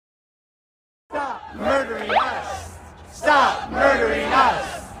murdering us! Stop murdering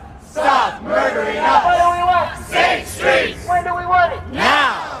us! Stop murdering us! What do we want? Safe streets! When do we want it?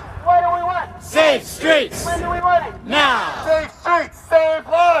 Now! What do we want? Safe streets! When do we want it? Now! Safe streets, save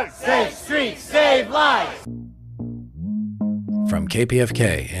lives! Safe streets, save lives! From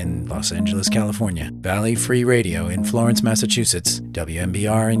KPFK in Los Angeles, California, Valley Free Radio in Florence, Massachusetts,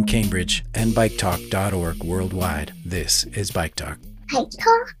 WMBR in Cambridge, and BikeTalk.org worldwide, this is Bike Talk. Bike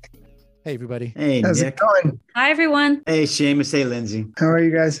Talk. Hey, everybody. Hey, How's Nick. it going? Hi, everyone. Hey, Seamus. Hey, Lindsay. How are you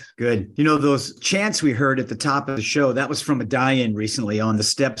guys? Good. You know, those chants we heard at the top of the show, that was from a die-in recently on the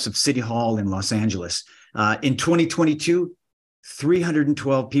steps of City Hall in Los Angeles. In 2022,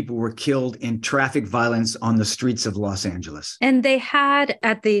 312 people were killed in traffic violence on the streets of Los Angeles. And they had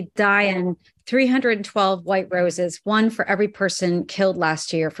at the die-in 312 white roses, one for every person killed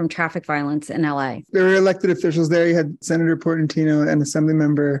last year from traffic violence in LA. There were elected officials there. You had Senator Portantino and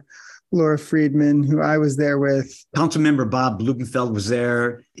Assemblymember Laura Friedman, who I was there with. Councilmember Bob Blumenfeld was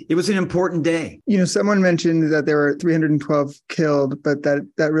there. It was an important day. You know, someone mentioned that there were 312 killed, but that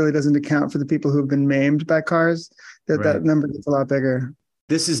really doesn't account for the people who have been maimed by cars. That number gets a lot bigger.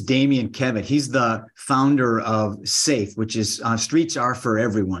 This is Damian Kevitt. He's the founder of SAFE, which is Streets Are For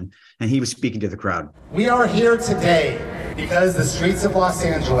Everyone. And he was speaking to the crowd. We are here today because the streets of Los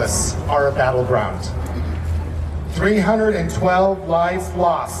Angeles are a battleground. 312 lives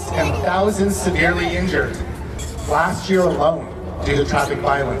lost and thousands severely injured last year alone due to traffic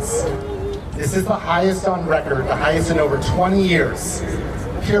violence. This is the highest on record, the highest in over 20 years,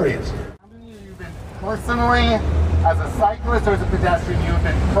 period. How many of you have been personally, as a cyclist or as a pedestrian, you have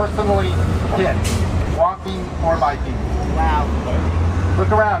been personally hit, walking or biking? Wow.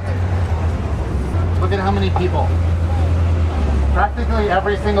 Look around. Look at how many people. Practically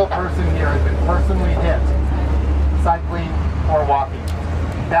every single person here has been personally hit, cycling or walking.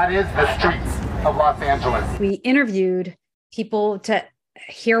 That is the streets of Los Angeles. We interviewed people to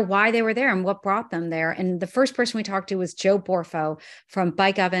hear why they were there and what brought them there. And the first person we talked to was Joe Borfo from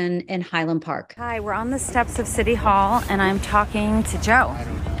Bike Oven in Highland Park. Hi, we're on the steps of City Hall and I'm talking to Joe.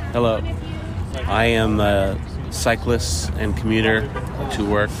 Hello. I am a cyclist and commuter to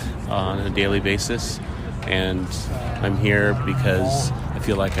work on a daily basis. And I'm here because I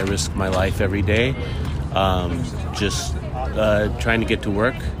feel like I risk my life every day. Trying to get to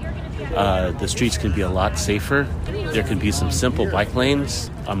work. The streets can be a lot safer. There can be some simple bike lanes.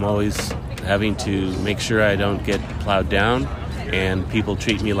 I'm always having to make sure I don't get plowed down, and people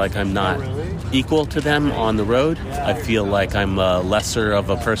treat me like I'm not equal to them on the road. I feel like I'm lesser of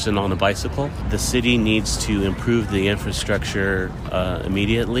a person on a bicycle. The city needs to improve the infrastructure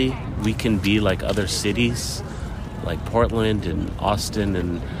immediately. We can be like other cities, like Portland and Austin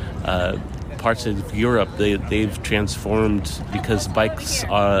and parts of Europe. They've transformed because bikes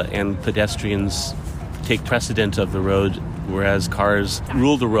and pedestrians take precedence of the road, whereas cars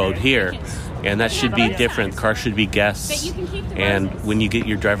rule the road here. And that should be different. Cars should be guests. And when you get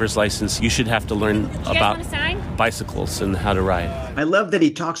your driver's license, you should have to learn about bicycles and how to ride. I love that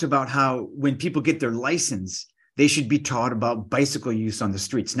he talks about how when people get their license, they should be taught about bicycle use on the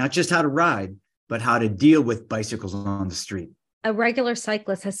streets, not just how to ride, but how to deal with bicycles on the street. A regular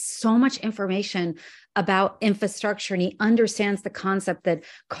cyclist has so much information about infrastructure, and he understands the concept that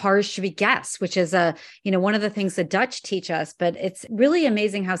cars should be guests, which is one of the things the Dutch teach us. But it's really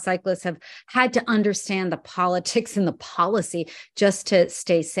amazing how cyclists have had to understand the politics and the policy just to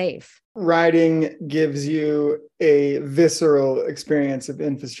stay safe. Riding gives you a visceral experience of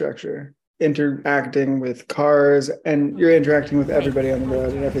infrastructure, interacting with cars, and you're interacting with everybody on the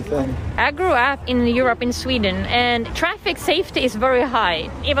road and everything. I grew up in Europe, in Sweden, and traffic safety is very high.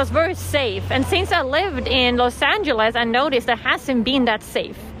 It was very safe. And since I lived in Los Angeles, I noticed it hasn't been that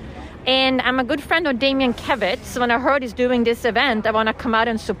safe. And I'm a good friend of Damian Kevitt, so when I heard he's doing this event, I want to come out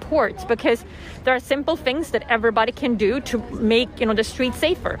and support, because there are simple things that everybody can do to make the streets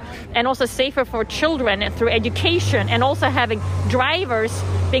safer, and also safer for children through education, and also having drivers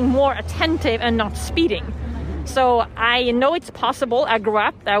being more attentive and not speeding. So I know it's possible. I grew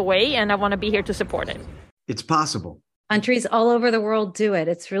up that way, and I want to be here to support it. It's possible. Countries all over the world do it.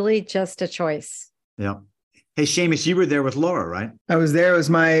 It's really just a choice. Yeah. Hey, Seamus, you were there with Laura, right? I was there. It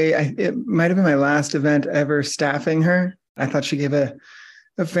might have been my last event ever staffing her. I thought she gave a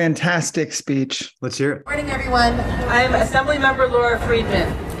fantastic speech. Let's hear it. Good morning, everyone. I'm Assemblymember Laura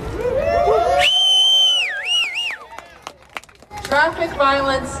Friedman. Traffic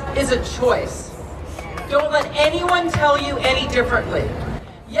violence is a choice. Don't let anyone tell you any differently.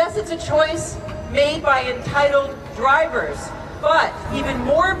 Yes, it's a choice made by entitled drivers, but even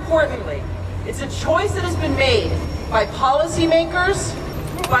more importantly, it's a choice that has been made by policymakers,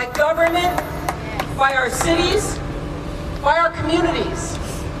 by government, by our cities, by our communities.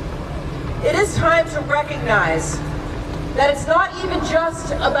 It is time to recognize that it's not even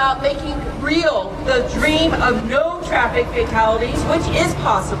just about making real the dream of no traffic fatalities, which is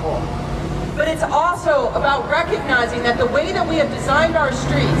possible, but it's also about recognizing that the way that we have designed our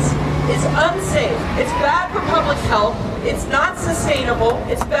streets is unsafe. It's bad for public health, it's not sustainable,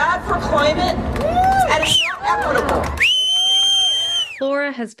 it's bad for climate, and it's not equitable.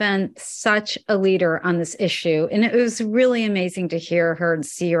 Laura has been such a leader on this issue, and it was really amazing to hear her and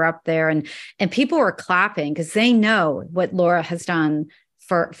see her up there, and people were clapping because they know what Laura has done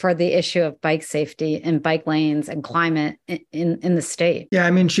for the issue of bike safety and bike lanes and climate in the state. Yeah, I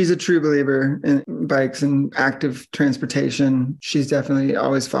mean, she's a true believer in bikes and active transportation. She's definitely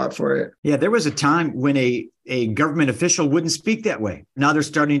always fought for it. Yeah, there was a time when a government official wouldn't speak that way. Now they're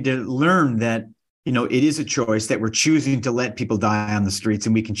starting to learn that, you know, it is a choice, that we're choosing to let people die on the streets,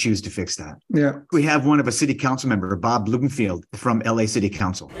 and we can choose to fix that. Yeah. We have one of a city council member, Bob Blumenfield from LA City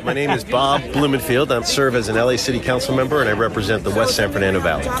Council. My name is Bob Blumenfield. I serve as an LA City Council member, and I represent the West San Fernando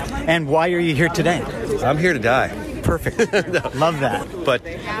Valley. And why are you here today? I'm here to die. Perfect. No. Love that. But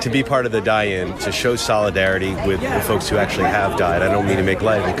to be part of the die-in, to show solidarity with the folks who actually have died, I don't mean to make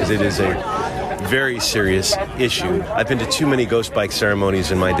light of it because it is a very serious issue. I've been to too many ghost bike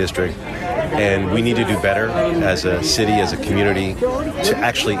ceremonies in my district, and we need to do better as a city, as a community, to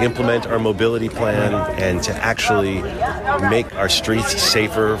actually implement our mobility plan and to actually make our streets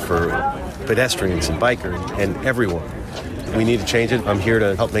safer for pedestrians and bikers and everyone. We need to change it. I'm here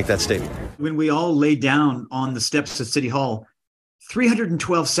to help make that statement. When we all lay down on the steps of City Hall,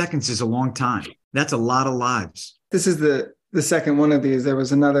 312 seconds is a long time. That's a lot of lives. This is the second one of these. There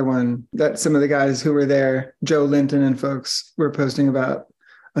was another one that some of the guys who were there, Joe Linton and folks, were posting about.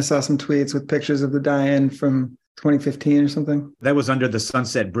 I saw some tweets with pictures of the die-in from 2015 or something. That was under the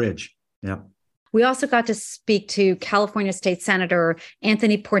Sunset Bridge. Yeah. We also got to speak to California State Senator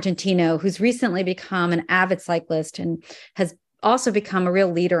Anthony Portantino, who's recently become an avid cyclist and has also become a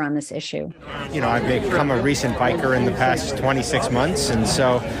real leader on this issue. You know, I've become a recent biker in the past 26 months, and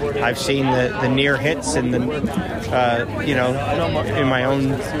so I've seen the near hits and you know, in my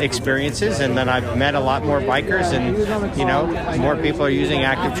own experiences, and then I've met a lot more bikers, and, you know, more people are using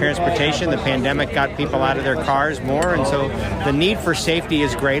active transportation. The pandemic got people out of their cars more, and so the need for safety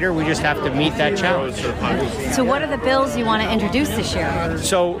is greater. We just have to meet that challenge. So what are the bills you want to introduce this year?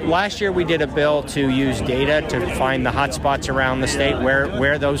 So last year we did a bill to use data to find the hot spots around the state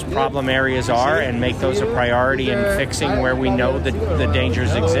where those problem areas are and make those a priority in fixing where we know the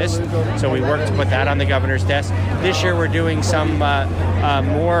dangers exist. So we worked to put that on the governor's desk. This year we're doing some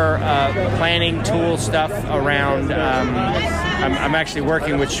more planning tool stuff around. I'm actually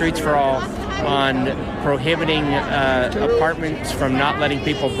working with Streets for All on prohibiting apartments from not letting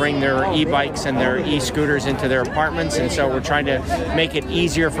people bring their e-bikes and their e-scooters into their apartments, and so we're trying to make it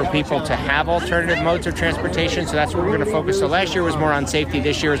easier for people to have alternative modes of transportation, so that's what we're going to focus. So last year was more on safety,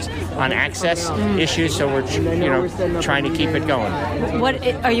 this year it's on access issues, so we're trying to keep it going. What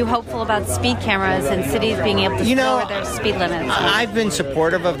are you hopeful about speed cameras and cities being able to lower their speed limits? I've been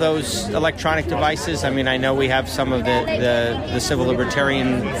supportive of those electronic devices. I mean, I know we have some of the civil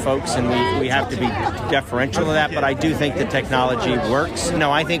libertarian folks, and we have to be deferential to that, but I do think the technology works.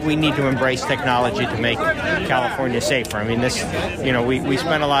 No, I think we need to embrace technology to make California safer. I mean, we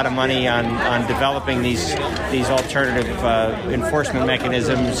spent a lot of money on developing these alternative enforcement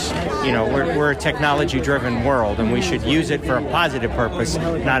mechanisms. You know, we're a technology-driven world, and we should use it for a positive purpose,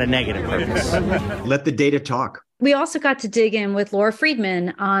 not a negative purpose. Let the data talk. We also got to dig in with Laura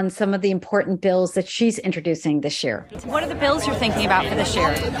Friedman on some of the important bills that she's introducing this year. What are the bills you're thinking about for this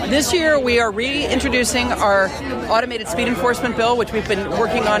year? This year, we are reintroducing our automated speed enforcement bill, which we've been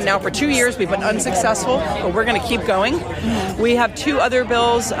working on now for 2 years. We've been unsuccessful, but we're going to keep going. We have two other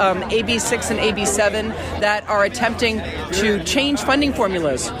bills, AB 6 and AB 7, that are attempting to change funding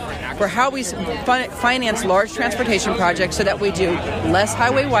formulas for how we finance large transportation projects so that we do less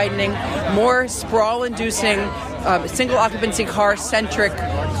highway widening, more sprawl-inducing, single occupancy car-centric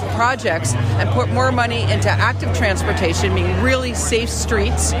projects, and put more money into active transportation, meaning really safe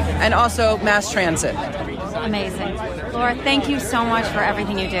streets, and also mass transit. Amazing. Laura, thank you so much for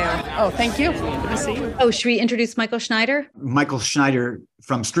everything you do. Oh, thank you. Good to see you. Oh, should we introduce Michael Schneider? Michael Schneider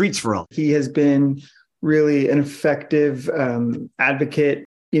from Streets for All. He has been really an effective advocate,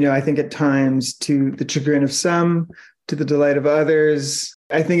 you know, I think at times to the chagrin of some, to the delight of others.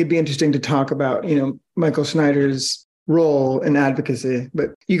 I think it'd be interesting to talk about, you know, Michael Schneider's role in advocacy.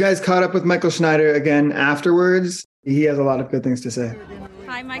 But you guys caught up with Michael Schneider again afterwards. He has a lot of good things to say.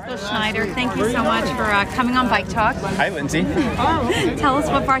 Hi, Michael Schneider. Thank you so much for coming on Bike Talk. Hi, Lindsay. Tell us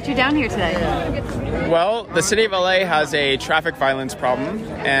what brought you down here today. Well, the city of LA has a traffic violence problem,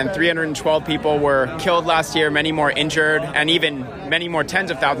 and 312 people were killed last year, many more injured, and even many more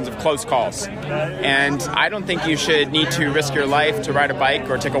tens of thousands of close calls. And I don't think you should need to risk your life to ride a bike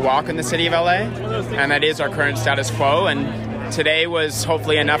or take a walk in the city of LA, and that is our current status quo, and today was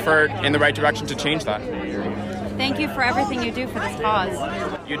hopefully an effort in the right direction to change that. Thank you for everything you do for this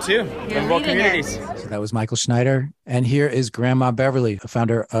cause. You too. Livable communities. So that was Michael Schneider. And here is Grandma Beverly, the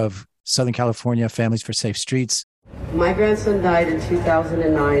founder of Southern California Families for Safe Streets. My grandson died in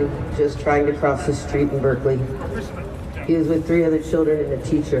 2009 just trying to cross the street in Berkeley. He was with 3 other children and a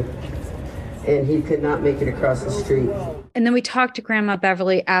teacher, and he could not make it across the street. And then we talked to Grandma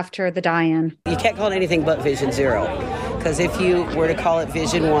Beverly after the die-in. You can't call it anything but Vision Zero, because if you were to call it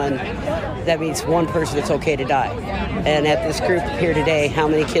Vision 1, that means one person it's okay to die. And at this group here today, how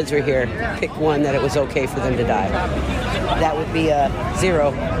many kids were here? Pick one that it was okay for them to die. That would be a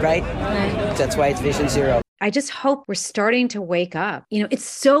 0, right? That's why it's Vision Zero. I just hope we're starting to wake up. You know, it's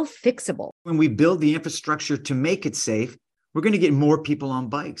so fixable. When we build the infrastructure to make it safe, we're going to get more people on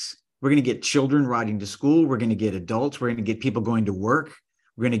bikes. We're going to get children riding to school. We're going to get adults. We're going to get people going to work.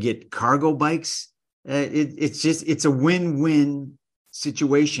 We're going to get cargo bikes. It's a win-win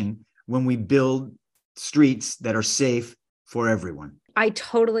situation when we build streets that are safe for everyone. I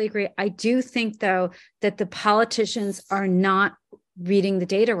totally agree. I do think, though, that the politicians are not reading the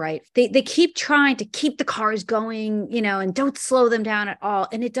data right. They keep trying to keep the cars going, you know, and don't slow them down at all.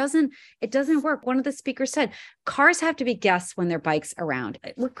 And it doesn't work. One of the speakers said, cars have to be guests when their bike's around.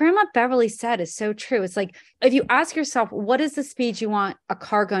 What Grandma Beverly said is so true. It's like, if you ask yourself, what is the speed you want a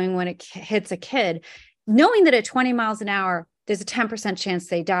car going when it hits a kid? Knowing that at 20 miles an hour, there's a 10% chance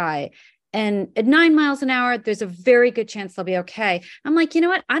they die. And at 9 miles an hour, there's a very good chance they'll be okay. I'm like, you know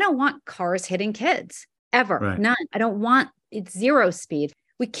what? I don't want cars hitting kids ever. Right. None. I don't want it's 0 speed.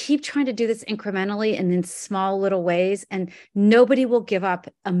 We keep trying to do this incrementally and in small little ways, and nobody will give up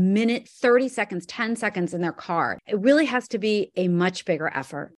a minute, 30 seconds, 10 seconds in their car. It really has to be a much bigger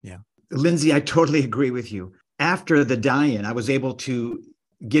effort. Yeah. Lindsay, I totally agree with you. After the die-in, I was able to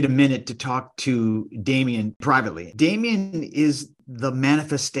get a minute to talk to Damien privately. Damien is the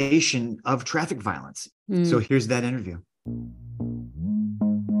manifestation of traffic violence. So here's that interview.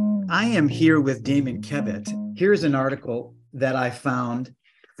 I am here with Damien Kevitt. Here's an article that I found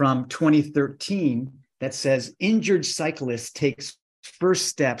from 2013 that says injured cyclist takes first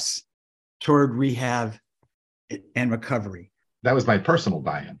steps toward rehab and recovery. That was my personal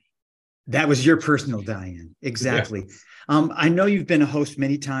die-in. That was your personal die-in. Exactly. Yeah. I know you've been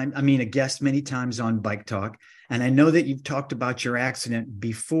a guest many times on Bike Talk, and I know that you've talked about your accident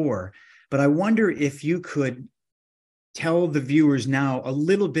before, but I wonder if you could tell the viewers now a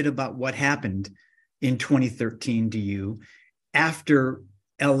little bit about what happened in 2013 to you after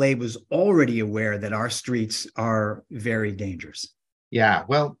LA was already aware that our streets are very dangerous. Yeah,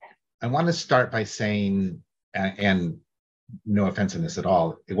 well, I want to start by saying, and no offense in this at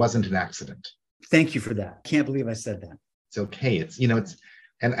all, it wasn't an accident. Thank you for that. Can't believe I said that. It's okay.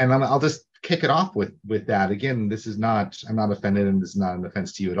 I'll just kick it off with that. Again, I'm not offended, and this is not an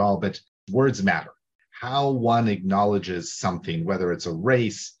offense to you at all, but words matter. How one acknowledges something, whether it's a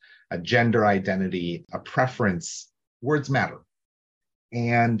race, a gender identity, a preference, words matter.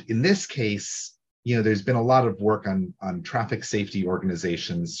 And in this case, there's been a lot of work on traffic safety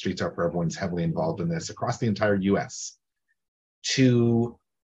organizations. Streets Are For Everyone's heavily involved in this across the entire US to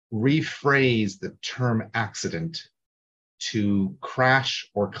rephrase the term accident to crash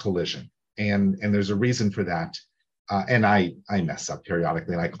or collision. And there's a reason for that. And I mess up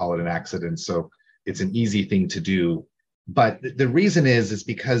periodically and I call it an accident. So it's an easy thing to do. But the reason is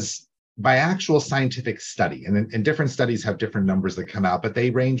because by actual scientific study, and different studies have different numbers that come out, but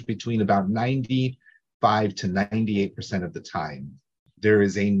they range between about 95 to 98% of the time, there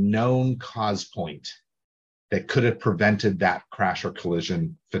is a known cause point that could have prevented that crash or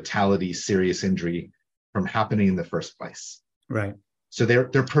collision, fatality, serious injury from happening in the first place. Right. So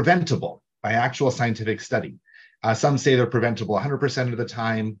they're preventable by actual scientific study. Some say they're preventable 100% of the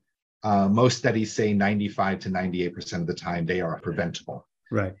time. Most studies say 95 to 98% of the time they are preventable.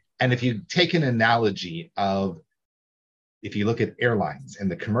 Right. And if you take an analogy of, if you look at airlines and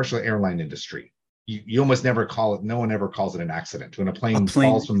the commercial airline industry, you almost never call it, no one ever calls it an accident. When a plane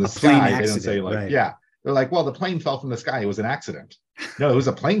falls from the sky, they don't say like, right. Yeah. They're like, well, the plane fell from the sky. It was an accident. No, it was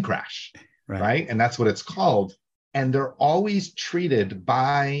a plane crash, right? And that's what it's called. And they're always treated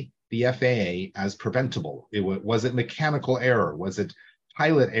by the FAA as preventable. Was it mechanical error? Was it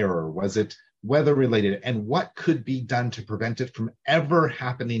pilot error? Was it weather related, and what could be done to prevent it from ever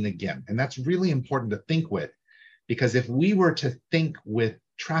happening again. And that's really important to think with, because if we were to think with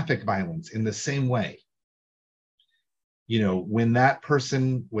traffic violence in the same way, when that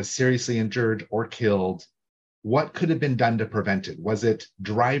person was seriously injured or killed, what could have been done to prevent it? Was it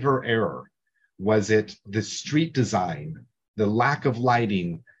driver error? Was it the street design, the lack of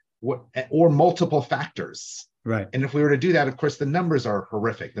lighting, or multiple factors? Right. And if we were to do that, of course, the numbers are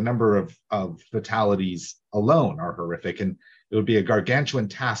horrific. The number of fatalities alone are horrific, and it would be a gargantuan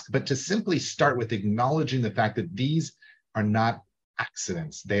task. But to simply start with acknowledging the fact that these are not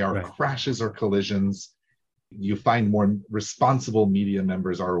accidents, they are crashes or collisions. You find more responsible media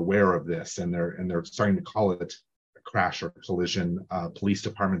members are aware of this, and they're starting to call it a crash or collision. Police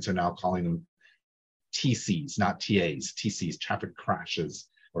departments are now calling them TCs, not TAs. TCs, traffic crashes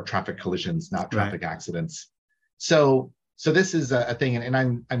or traffic collisions, not traffic accidents. So this is a thing,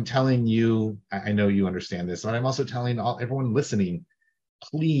 and I'm telling you, I know you understand this, but I'm also telling everyone listening,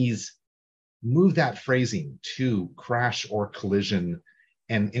 please move that phrasing to crash or collision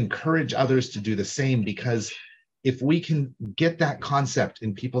and encourage others to do the same, because if we can get that concept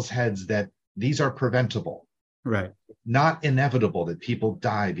in people's heads that these are preventable, right, not inevitable that people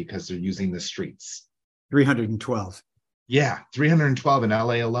die because they're using the streets. 312. Yeah, 312 in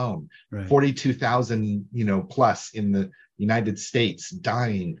LA alone, 42,000, plus in the United States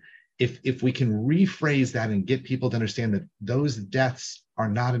dying. If we can rephrase that and get people to understand that those deaths are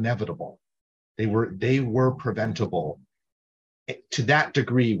not inevitable, they were preventable. To that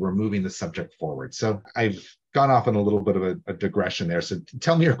degree, we're moving the subject forward. So I've gone off on a little bit of a digression there. So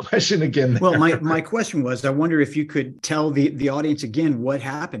tell me your question again. Well, my question was, I wonder if you could tell the audience again what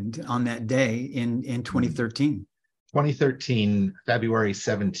happened on that day in 2013. 2013, February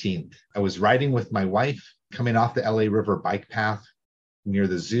 17th. I was riding with my wife coming off the LA River bike path near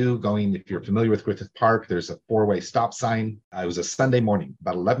the zoo going, if you're familiar with Griffith Park, there's a 4-way stop sign. It was a Sunday morning,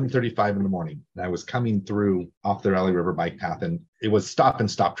 about 11:35 in the morning. And I was coming through off the LA River bike path, and it was stop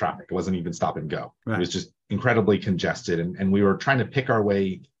and stop traffic. It wasn't even stop and go. Right. It was just incredibly congested. And we were trying to pick our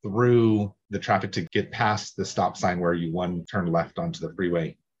way through the traffic to get past the stop sign where you turn left onto the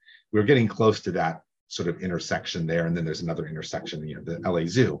freeway. We were getting close to that sort of intersection there. And then there's another intersection, the LA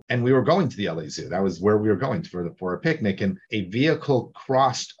Zoo. And we were going to the LA Zoo. That was where we were going for a picnic. And a vehicle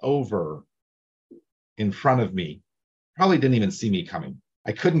crossed over in front of me, probably didn't even see me coming.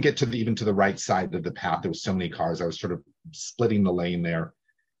 I couldn't get even to the right side of the path. There was so many cars. I was sort of splitting the lane there.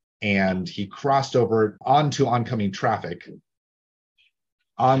 And he crossed over onto oncoming traffic,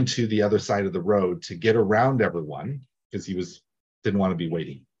 onto the other side of the road to get around everyone, because he didn't want to be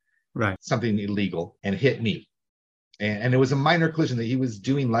waiting. Right. Something illegal, and hit me. And it was a minor collision that he was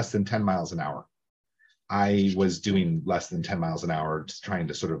doing less than 10 miles an hour. I was doing less than 10 miles an hour, just trying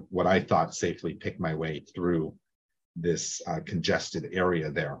to sort of what I thought safely pick my way through this congested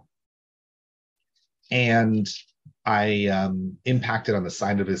area there. And I impacted on the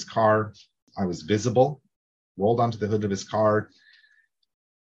side of his car. I was visible, rolled onto the hood of his car,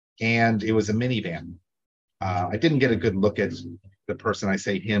 and it was a minivan. I didn't get a good look at the person. I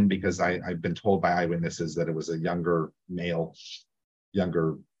say him because I've been told by eyewitnesses that it was a younger male,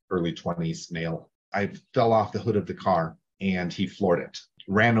 early 20s male. I fell off the hood of the car and he floored it,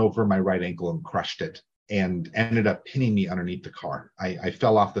 ran over my right ankle and crushed it, and ended up pinning me underneath the car. I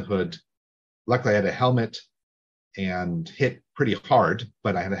fell off the hood. Luckily, I had a helmet and hit pretty hard,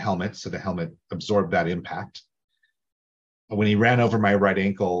 but I had a helmet, so the helmet absorbed that impact. When he ran over my right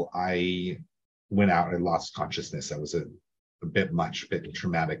ankle, I went out and lost consciousness. That was a bit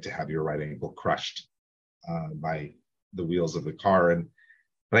traumatic to have your right ankle crushed by the wheels of the car.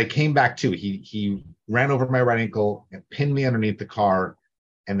 But I came back to. He ran over my right ankle and pinned me underneath the car,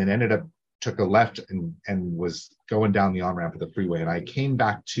 and then took a left and was going down the on-ramp of the freeway. And I came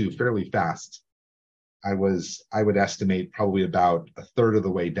back to fairly fast. I would estimate probably about a third of the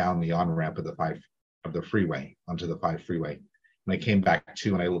way down the on-ramp of the freeway onto the 5 freeway. And I came back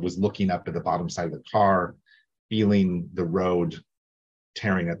to, and I was looking up at the bottom side of the car, feeling the road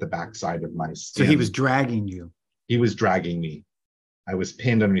tearing at the backside of my skin. So he was dragging you. He was dragging me. I was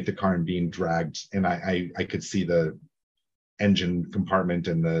pinned underneath the car and being dragged, and I could see the engine compartment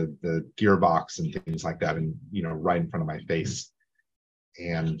and the gearbox and things like that, and right in front of my face.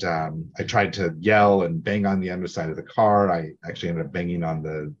 And I tried to yell and bang on the underside of the car. I actually ended up banging on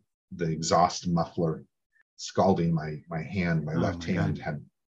the exhaust muffler, scalding my hand. My left hand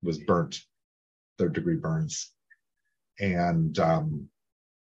was burnt, 3rd-degree burns, and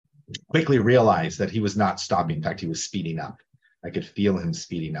quickly realized that he was not stopping. In fact, he was speeding up. I could feel him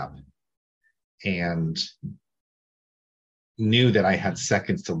speeding up, and knew that I had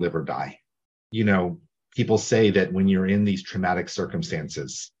seconds to live or die. You know, people say that when you're in these traumatic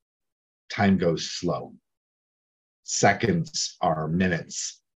circumstances, time goes slow. Seconds are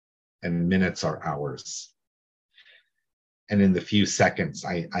minutes, and minutes are hours. And in the few seconds,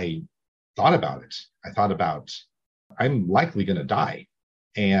 I thought about it. I thought about, I'm likely going to die.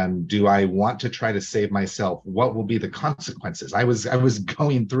 And do I want to try to save myself? What will be the consequences? I was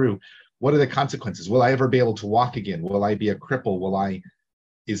going through, what are the consequences? Will I ever be able to walk again? Will I be a cripple?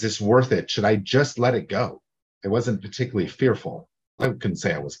 Is this worth it? Should I just let it go? I wasn't particularly fearful. I couldn't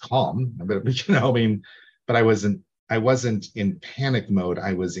say I was calm, but but I wasn't in panic mode.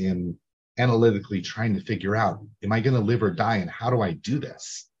 I was in analytically trying to figure out, am I going to live or die? And how do I do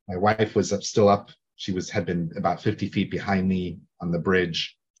this? My wife was still up. She had been about 50 feet behind me on the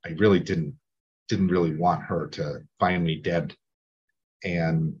bridge. I really didn't really want her to find me dead.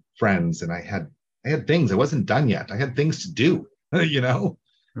 And friends, and I had things. I wasn't done yet. I had things to do,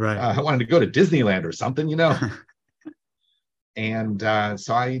 Right. I wanted to go to Disneyland or something, And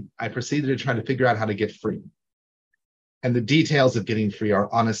so I proceeded to try to figure out how to get free. And the details of getting free are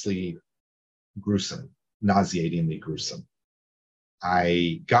honestly gruesome, nauseatingly gruesome.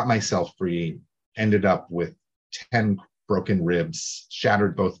 I got myself free, ended up with 10 broken ribs,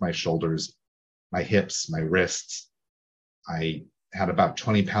 shattered both my shoulders, my hips, my wrists. I had about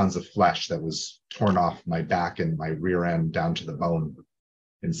 20 pounds of flesh that was torn off my back and my rear end down to the bone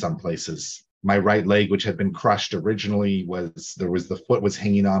in some places. My right leg, which had been crushed originally, the foot was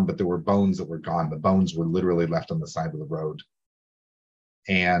hanging on, but there were bones that were gone. The bones were literally left on the side of the road.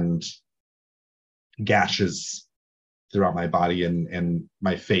 And gashes throughout my body and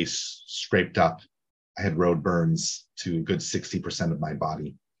my face scraped up. I had road burns to a good 60% of my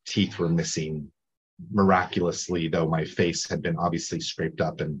body. Teeth were missing. Miraculously, though, my face had been obviously scraped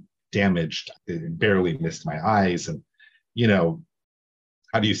up and damaged. It barely missed my eyes. And,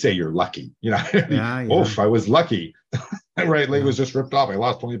 how do you say you're lucky? Yeah. Oof, I was lucky. My right leg was just ripped off. I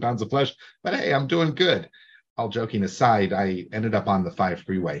lost 20 pounds of flesh, but hey, I'm doing good. All joking aside, I ended up on the 5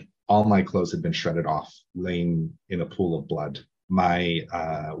 freeway. All my clothes had been shredded off, laying in a pool of blood. My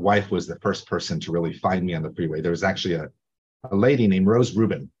wife was the first person to really find me on the freeway. There was actually a lady named Rose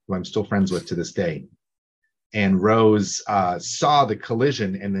Rubin, who I'm still friends with to this day. And Rose saw the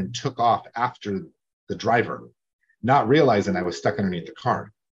collision and then took off after the driver, not realizing I was stuck underneath the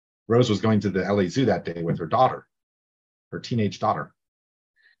car. Rose was going to the LA Zoo that day with her daughter, her teenage daughter.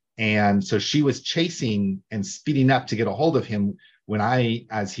 And so she was chasing and speeding up to get a hold of him when I,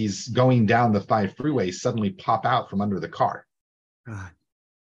 as he's going down the 5 freeway, suddenly pop out from under the car. God.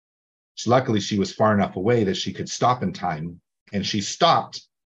 Luckily, she was far enough away that she could stop in time. And she stopped,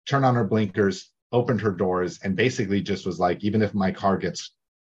 turned on her blinkers, opened her doors, and basically just was like, even if my car gets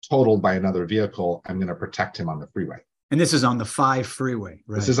totaled by another vehicle, I'm going to protect him on the freeway. And this is on the 5 freeway,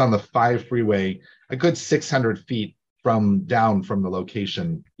 right? This is on the 5 freeway, a good 600 feet down from the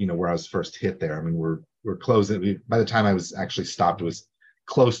location, where I was first hit there. I mean, we're closing. By the time I was actually stopped, it was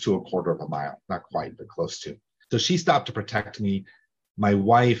close to a quarter of a mile. Not quite, but close to. So she stopped to protect me. My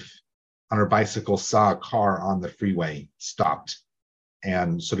wife on her bicycle saw a car on the freeway, stopped,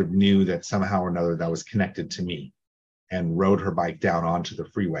 and sort of knew that somehow or another that was connected to me, and rode her bike down onto the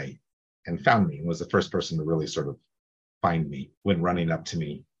freeway and found me, and was the first person to really sort of find me when running up to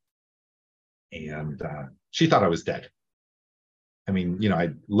me. And she thought I was dead. I mean,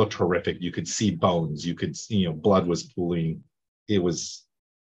 I looked horrific. You could see bones. You could see, blood was pooling. It was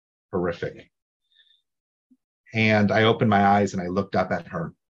horrific. And I opened my eyes and I looked up at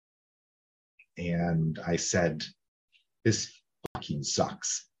her. And I said, this fucking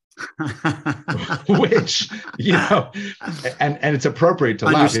sucks. Which, and it's appropriate to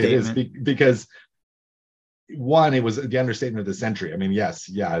laugh. It is because, one, it was the understatement of the century. I mean, yes,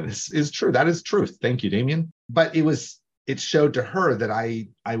 yeah, this is true. That is truth. Thank you, Damien. But it showed to her that I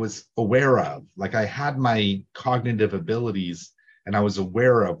was aware of, like, I had my cognitive abilities and I was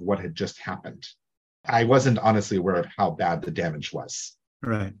aware of what had just happened. I wasn't honestly aware of how bad the damage was.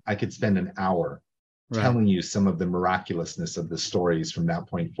 Right. I could spend an hour telling you some of the miraculousness of the stories from that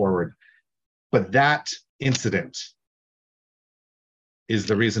point forward. But that incident is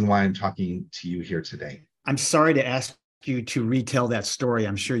the reason why I'm talking to you here today. I'm sorry to ask you to retell that story.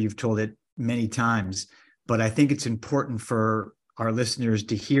 I'm sure you've told it many times, but I think it's important for our listeners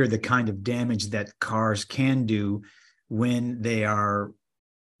to hear the kind of damage that cars can do when they are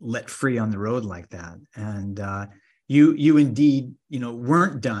let free on the road like that. And you indeed,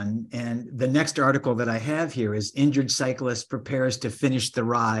 weren't done. And the next article that I have here is Injured Cyclist Prepares to Finish the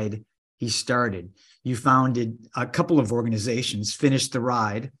Ride He Started. You founded a couple of organizations, Finish the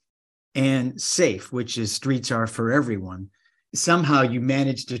Ride and SAFE, which is Streets Are for Everyone. somehow you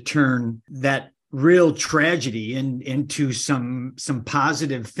managed to turn that real tragedy into some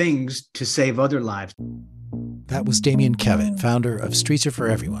positive things to save other lives. That was Damien Kevitt, founder of Streets Are For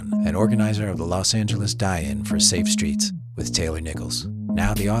Everyone and organizer of the Los Angeles Die-In for Safe Streets with Taylor Nichols,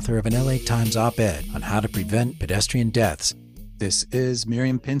 now the author of an LA Times op-ed on how to prevent pedestrian deaths. This is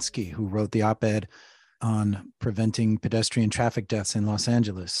Miriam Pinsky, who wrote the op-ed on preventing pedestrian traffic deaths in Los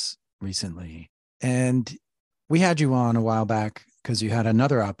Angeles recently. And we had you on a while back because you had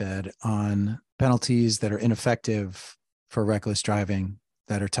another op-ed on penalties that are ineffective for reckless driving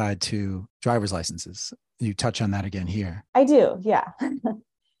that are tied to driver's licenses. You touch on that again here. I do, yeah.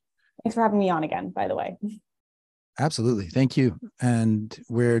 Thanks for having me on again, by the way. Absolutely. Thank you. And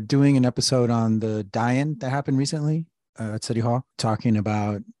we're doing an episode on the die-in that happened recently at City Hall, talking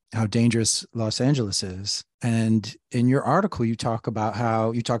about how dangerous Los Angeles is. And in your article, you talk about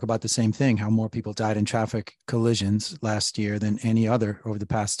the same thing, how more people died in traffic collisions last year than any other over the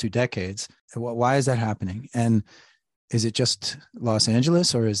past 2 decades. Why is that happening? And is it just Los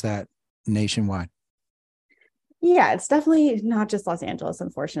Angeles or is that nationwide? Yeah, it's definitely not just Los Angeles,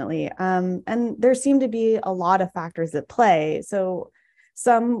 unfortunately. And there seem to be a lot of factors at play. So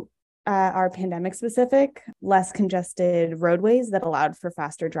some are pandemic specific, less congested roadways that allowed for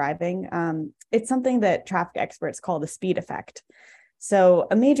faster driving. It's something that traffic experts call the speed effect. So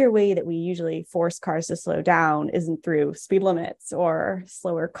a major way that we usually force cars to slow down isn't through speed limits or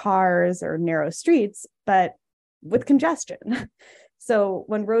slower cars or narrow streets, but with congestion. So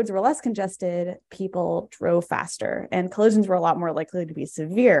when roads were less congested, people drove faster and collisions were a lot more likely to be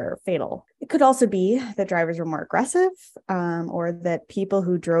severe or fatal. It could also be that drivers were more aggressive, or that people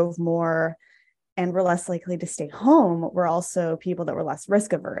who drove more and were less likely to stay home were also people that were less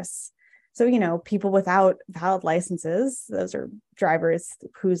risk averse. So, people without valid licenses, those are drivers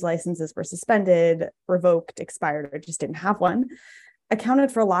whose licenses were suspended, revoked, expired, or just didn't have one,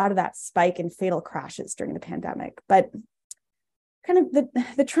 accounted for a lot of that spike in fatal crashes during the pandemic. But kind of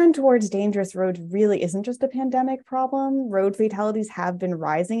the trend towards dangerous roads really isn't just a pandemic problem. Road fatalities have been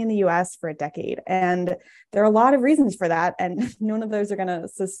rising in the US for a decade, and there are a lot of reasons for that, and none of those are going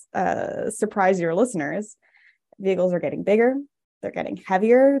to surprise your listeners. Vehicles are getting bigger, they're getting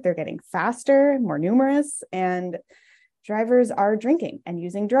heavier, they're getting faster, more numerous, and drivers are drinking and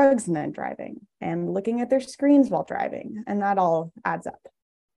using drugs and then driving and looking at their screens while driving, and that all adds up.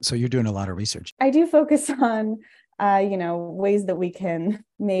 So you're doing a lot of research. I do focus on ways that we can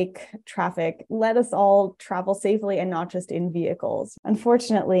make traffic let us all travel safely and not just in vehicles.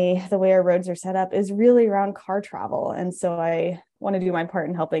 Unfortunately, the way our roads are set up is really around car travel. And so I want to do my part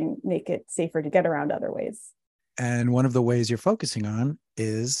in helping make it safer to get around other ways. And one of the ways you're focusing on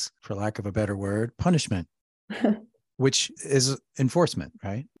is, for lack of a better word, punishment, which is enforcement,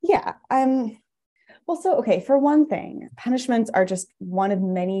 right? Yeah. For one thing, punishments are just one of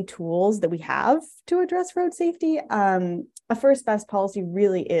many tools that we have to address road safety. A first best policy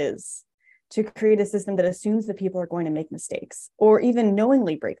really is to create a system that assumes that people are going to make mistakes or even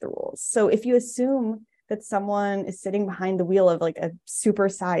knowingly break the rules. So if you assume that someone is sitting behind the wheel of like a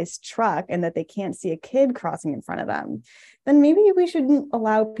supersized truck and that they can't see a kid crossing in front of them, then maybe we shouldn't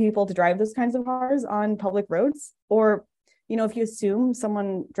allow people to drive those kinds of cars on public roads. Or if you assume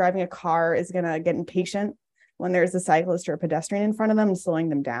someone driving a car is going to get impatient when there's a cyclist or a pedestrian in front of them and slowing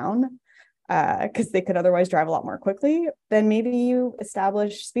them down because they could otherwise drive a lot more quickly, then maybe you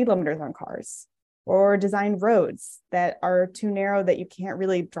establish speed limiters on cars or design roads that are too narrow that you can't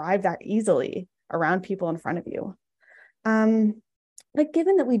really drive that easily around people in front of you. But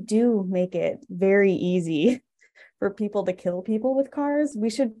given that we do make it very easy for people to kill people with cars, we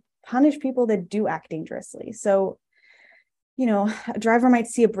should punish people that do act dangerously. So a driver might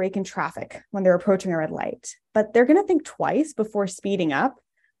see a break in traffic when they're approaching a red light, but they're going to think twice before speeding up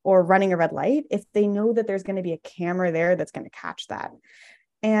or running a red light if they know that there's going to be a camera there that's going to catch that.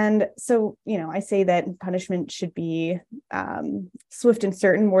 And so, I say that punishment should be swift and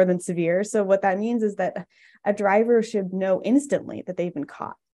certain more than severe. So what that means is that a driver should know instantly that they've been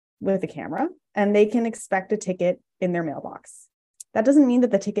caught with a camera and they can expect a ticket in their mailbox. That doesn't mean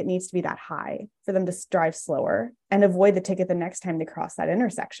that the ticket needs to be that high for them to drive slower and avoid the ticket the next time they cross that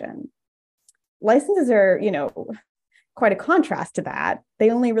intersection. Licenses are, quite a contrast to that. They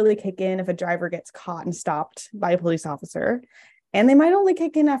only really kick in if a driver gets caught and stopped by a police officer. And they might only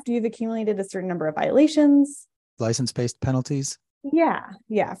kick in after you've accumulated a certain number of violations. License-based penalties? Yeah.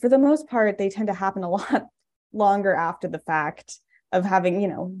 For the most part, they tend to happen a lot longer after the fact of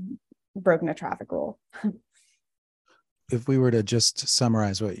having, broken a traffic rule. If we were to just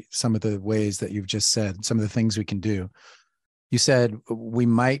summarize some of the ways that you've just said, some of the things we can do, You said we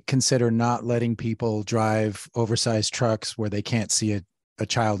might consider not letting people drive oversized trucks where they can't see a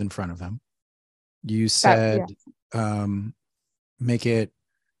child in front of them. You said make it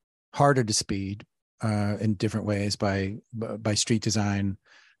harder to speed in different ways by street design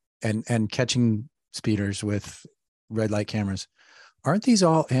and catching speeders with red light cameras. Aren't these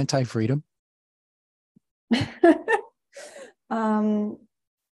all anti-freedom?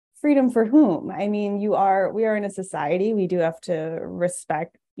 Freedom for whom? I mean, we are in a society. We do have to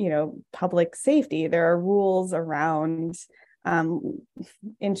respect, public safety. There are rules around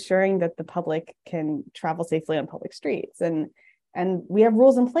ensuring that the public can travel safely on public streets. And we have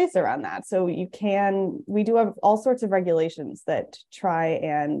rules in place around that. So we do have all sorts of regulations that try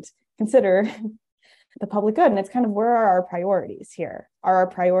and consider the public good. And it's kind of, where are our priorities here? Are our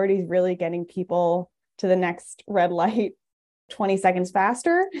priorities really getting people to the next red light 20 seconds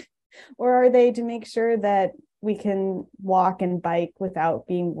faster? Or are they to make sure that we can walk and bike without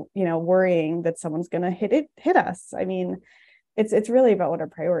being, worrying that someone's going to hit us? I mean, it's really about what our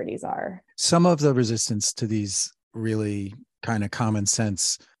priorities are. Some of the resistance to these really kind of common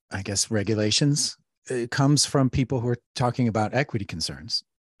sense, I guess, regulations, it comes from people who are talking about equity concerns.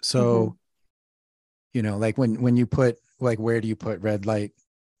 So, like when you put, like, where do you put red light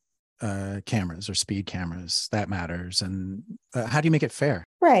cameras or speed cameras? That matters. And how do you make it fair?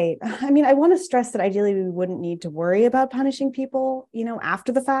 Right. I mean, I want to stress that ideally we wouldn't need to worry about punishing people,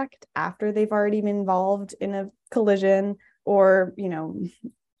 after the fact, after they've already been involved in a collision or,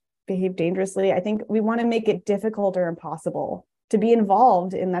 behave dangerously. I think we want to make it difficult or impossible to be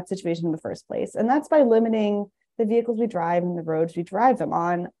involved in that situation in the first place. And that's by limiting the vehicles we drive and the roads we drive them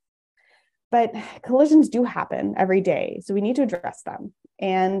on. But collisions do happen every day, so we need to address them.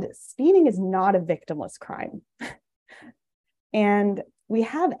 And speeding is not a victimless crime. And we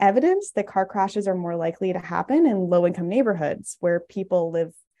have evidence that car crashes are more likely to happen in low-income neighborhoods where people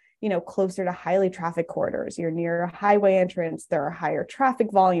live, closer to highly trafficked corridors. You're near a highway entrance, there are higher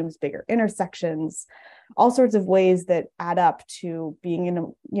traffic volumes, bigger intersections, all sorts of ways that add up to being in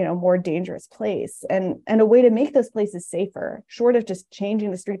a, more dangerous place. And a way to make those places safer, short of just changing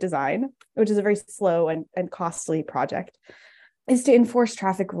the street design, which is a very slow and costly project, is to enforce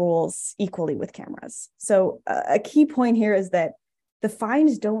traffic rules equally with cameras. So a key point here is that the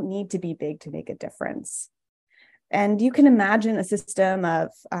fines don't need to be big to make a difference. And you can imagine a system of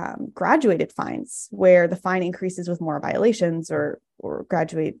graduated fines where the fine increases with more violations or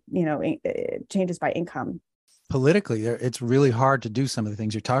graduate, changes by income. Politically, it's really hard to do some of the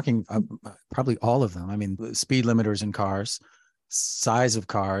things you're talking, probably all of them. I mean, speed limiters in cars, size of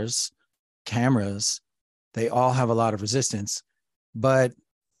cars, cameras, they all have a lot of resistance. But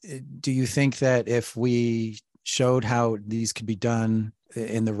do you think that if we showed how these could be done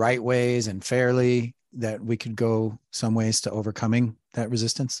in the right ways and fairly, that we could go some ways to overcoming that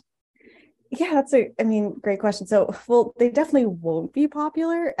resistance? Yeah, that's great question. So, well, they definitely won't be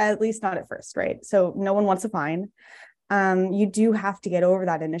popular, at least not at first, right? So no one wants a fine. You do have to get over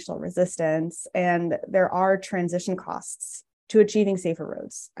that initial resistance, and there are transition costs to achieving safer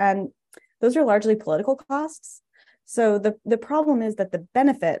roads. And those are largely political costs. So the problem is that the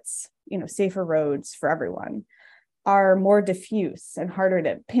benefits, safer roads for everyone, are more diffuse and harder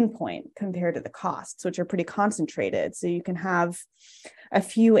to pinpoint compared to the costs, which are pretty concentrated. So you can have a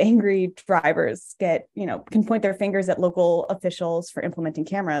few angry drivers can point their fingers at local officials for implementing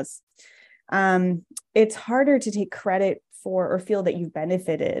cameras. It's harder to take credit for or feel that you've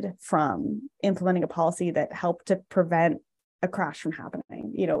benefited from implementing a policy that helped to prevent a crash from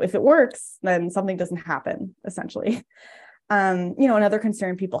happening. If it works, then something doesn't happen, essentially. Another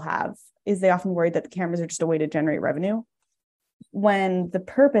concern people have is they often worry that the cameras are just a way to generate revenue when the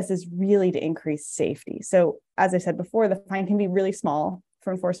purpose is really to increase safety. So as I said before, the fine can be really small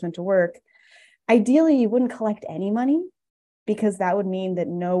for enforcement to work. Ideally, you wouldn't collect any money because that would mean that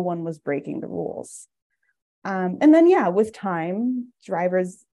no one was breaking the rules. And then, with time,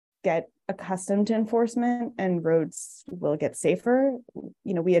 drivers get accustomed to enforcement and roads will get safer.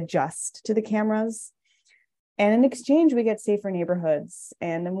 We adjust to the cameras. And in exchange, we get safer neighborhoods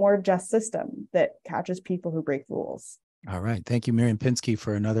and a more just system that catches people who break rules. All right. Thank you, Miriam Pinsky,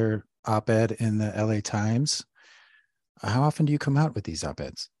 for another op-ed in the LA Times. How often do you come out with these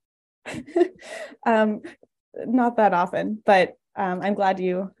op-eds? Not that often, but I'm glad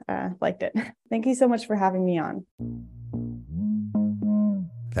you liked it. Thank you so much for having me on.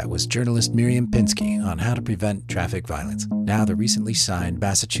 That was journalist Miriam Pinsky on how to prevent traffic violence. Now the recently signed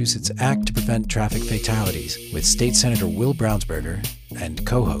Massachusetts Act to Prevent Traffic Fatalities with State Senator Will Brownsberger and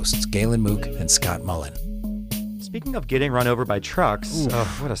co-hosts Galen Mook and Scott Mullen. Speaking of getting run over by trucks,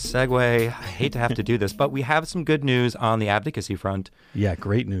 what a segue. I hate to have to do this, but we have some good news on the advocacy front. Yeah,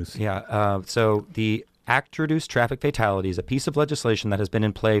 great news. Yeah, so the Act to Reduce Traffic Fatalities, a piece of legislation that has been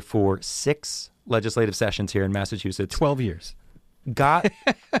in play for 6 legislative sessions here in Massachusetts. 12 years.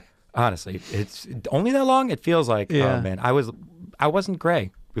 Honestly, it's only that long? It feels like, oh man, I wasn't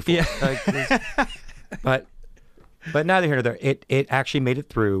gray before. Yeah. But neither here nor there. It actually made it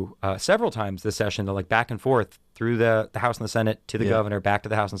through several times this session, like back and forth through the House and the Senate to the governor, back to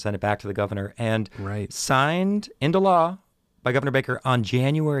the House and Senate, back to the governor, and signed into law by Governor Baker on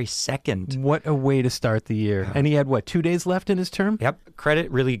January 2nd. What a way to start the year. And he had, 2 days left in his term? Yep. Credit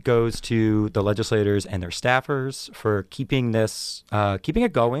really goes to the legislators and their staffers for keeping this, keeping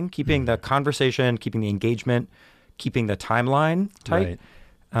it going, keeping the conversation, keeping the engagement, keeping the timeline tight.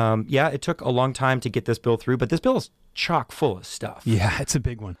 Right. It took a long time to get this bill through, but this bill is chock full of stuff. Yeah, it's a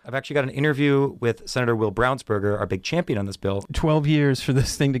big one. I've actually got an interview with Senator Will Brownsberger, our big champion on this bill. 12 years for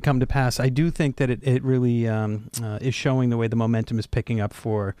this thing to come to pass. I do think that it really is showing the way the momentum is picking up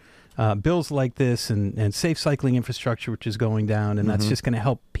for bills like this and safe cycling infrastructure, which is going down, and that's just going to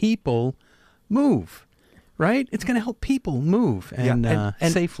help people move. Right? It's going to help people move and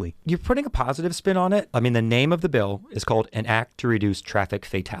safely. You're putting a positive spin on it. I mean, the name of the bill is called An Act to Reduce Traffic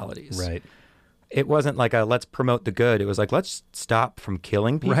Fatalities. Right. It wasn't like a let's promote the good. It was like, let's stop from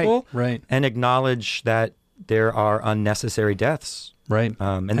killing people. Right. And acknowledge that there are unnecessary deaths. Right.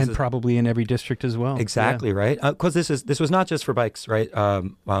 And probably in every district as well. Exactly, right? Because this was not just for bikes, right?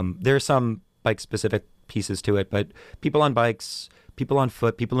 There are some bike-specific pieces to it, but people on bikes, people on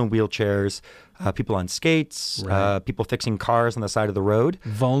foot, people in wheelchairs, people on skates, people fixing cars on the side of the road.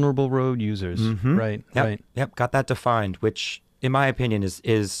 Vulnerable road users. Mm-hmm. Right. Yep. Got that defined, which, in my opinion,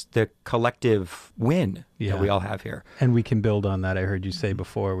 is the collective win that we all have here. And we can build on that, I heard you say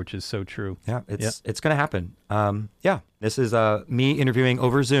before, which is so true. Yeah, it's going to happen. This is me interviewing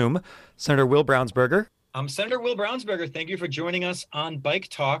over Zoom Senator Will Brownsberger. Senator Will Brownsberger, thank you for joining us on Bike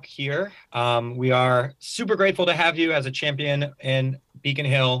Talk here. We are super grateful to have you as a champion in Beacon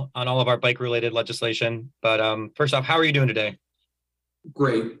Hill on all of our bike-related legislation. But first off, how are you doing today?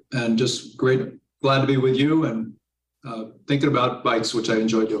 Great, and just great. Glad to be with you and thinking about bikes, which I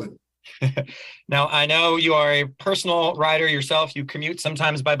enjoy doing. Now, I know you are a personal rider yourself. You commute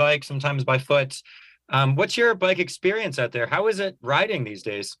sometimes by bike, sometimes by foot. What's your bike experience out there? How is it riding these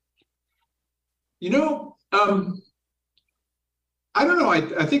days? I don't know.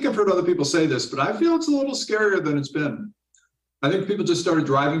 I think I've heard other people say this, but I feel it's a little scarier than it's been. I think people just started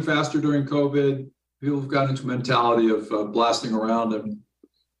driving faster during COVID. People have gotten into a mentality of blasting around, and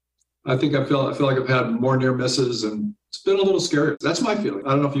I think I feel like I've had more near misses, and it's been a little scary. That's my feeling.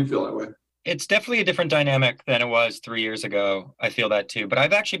 I don't know if you feel that way. It's definitely a different dynamic than it was 3 years ago. I feel that too. But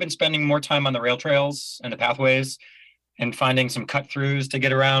I've actually been spending more time on the rail trails and the pathways and finding some cut-throughs to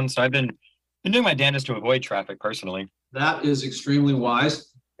get around. So I've been doing my damnedest to avoid traffic personally. That is extremely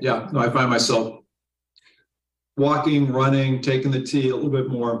wise. Yeah, no, I find myself walking, running, taking the T a little bit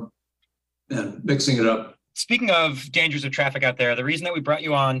more and mixing it up. Speaking of dangers of traffic out there, the reason that we brought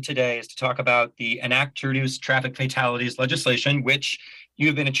you on today is to talk about the An Act to Reduce Traffic Fatalities legislation, which you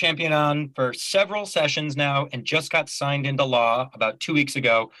have been a champion on for several sessions now and just got signed into law about 2 weeks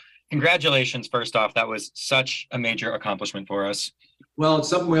ago. Congratulations, first off. That was such a major accomplishment for us. Well, it's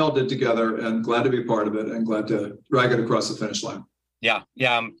something we all did together, and glad to be part of it and glad to drag it across the finish line. Yeah,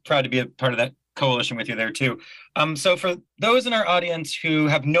 I'm proud to be a part of that coalition with you there too. So for those in our audience who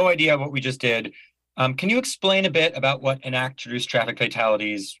have no idea what we just did, can you explain a bit about what An Act to Reduce Traffic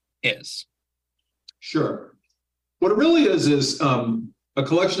Fatalities is? Sure. What it really is a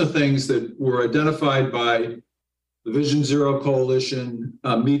collection of things that were identified by the Vision Zero Coalition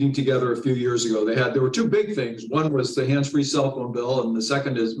meeting together a few years ago. There were two big things. One was the hands-free cell phone bill, and the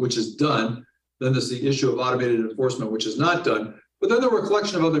second is, which is done. Then there's the issue of automated enforcement, which is not done. But then there were a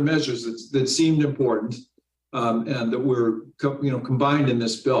collection of other measures that seemed important and that were combined in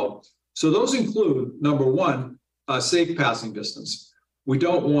this bill. So those include, number one, safe passing distance. We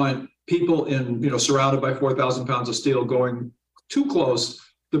don't want people surrounded by 4,000 pounds of steel going too close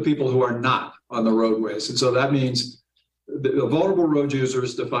to people who are not on the roadways. And so that means the vulnerable road user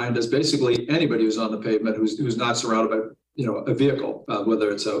is defined as basically anybody who's on the pavement who's not surrounded by a vehicle,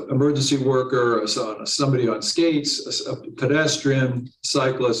 whether it's an emergency worker, somebody on skates, a pedestrian,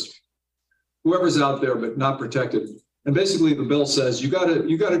 cyclist, whoever's out there but not protected. And basically the bill says you got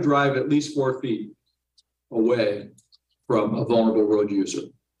to drive at least 4 feet away from a vulnerable road user.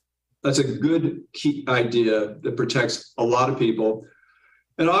 That's a good key idea that protects a lot of people.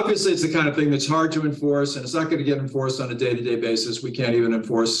 And obviously, it's the kind of thing that's hard to enforce, and it's not going to get enforced on a day-to-day basis. We can't even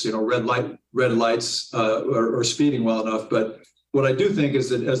enforce, red lights or speeding well enough. But what I do think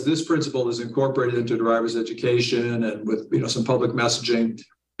is that as this principle is incorporated into driver's education and with some public messaging,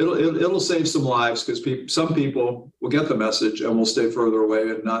 it'll save some lives, because some people will get the message and will stay further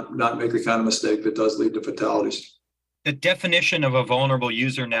away and not make the kind of mistake that does lead to fatalities. The definition of a vulnerable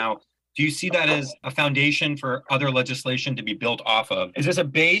user now, do you see that as a foundation for other legislation to be built off of? Is this a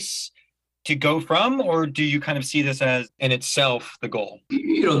base to go from, or do you kind of see this as in itself the goal?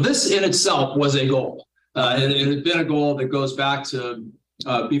 This in itself was a goal. And it had been a goal that goes back to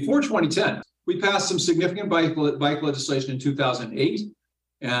before 2010. We passed some significant bike legislation in 2008.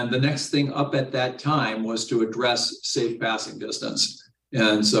 And the next thing up at that time was to address safe passing distance.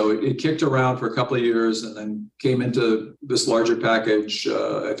 And so it kicked around for a couple of years and then came into this larger package.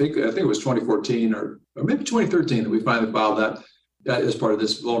 I think it was 2014 or maybe 2013 that we finally filed that as part of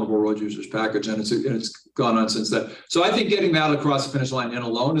this vulnerable road users package. And it's gone on since then. So I think getting that across the finish line in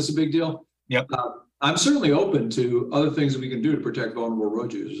alone is a big deal. Yep. I'm certainly open to other things that we can do to protect vulnerable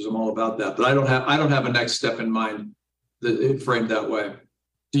road users. I'm all about that. But I don't have a next step in mind that it framed that way.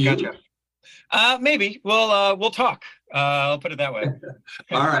 Do you? Gotcha. Maybe we'll talk. I'll put it that way.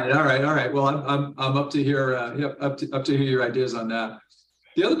 All right. Well, I'm up to hear up to hear your ideas on that.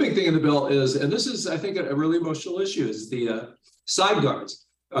 The other big thing in the bill is, and this is I think a really emotional issue, is the side guards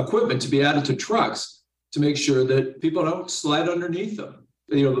equipment to be added to trucks to make sure that people don't slide underneath them.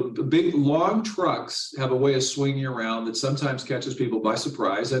 The big long trucks have a way of swinging around that sometimes catches people by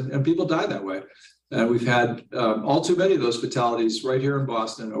surprise, and people die that way. And we've had all too many of those fatalities right here in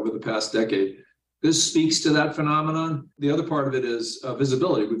Boston over the past decade. This speaks to that phenomenon. The other part of it is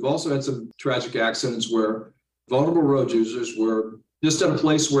visibility. We've also had some tragic accidents where vulnerable road users were just at a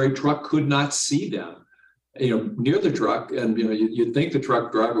place where a truck could not see them, near the truck. And, you'd think the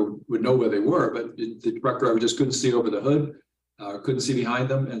truck driver would know where they were, but the truck driver just couldn't see over the hood, couldn't see behind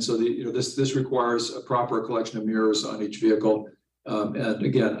them. And so this requires a proper collection of mirrors on each vehicle. And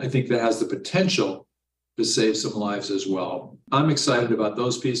again, I think that has the potential to save some lives as well. I'm excited about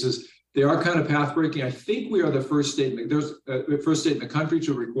those pieces. They are kind of path breaking. I think we are the first state. There's the first state in the country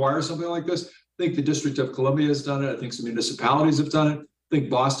to require something like this. I think the District of Columbia has done it. I think some municipalities have done it. I think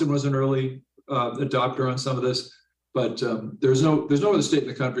Boston was an early adopter on some of this. But there's no other state in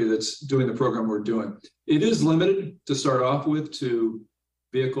the country that's doing the program we're doing. It is limited to start off with to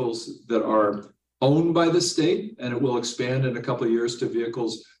vehicles that are owned by the state, and it will expand in a couple of years to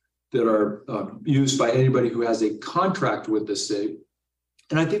vehicles that are used by anybody who has a contract with the state.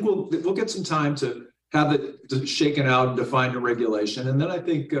 And I think we'll get some time to have it shaken out and defined in regulation. And then I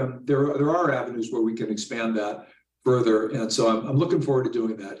think there are avenues where we can expand that further. And so I'm looking forward to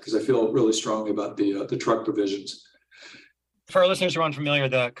doing that because I feel really strongly about the truck provisions. For our listeners who are unfamiliar,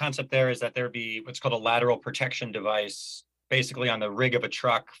 the concept there is that there be what's called a lateral protection device, basically on the rig of a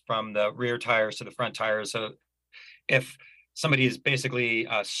truck from the rear tires to the front tires. So if somebody is basically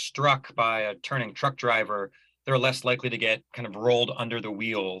struck by a turning truck driver, they're less likely to get kind of rolled under the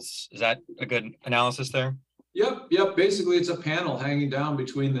wheels. Is that a good analysis there? Yep. Basically, it's a panel hanging down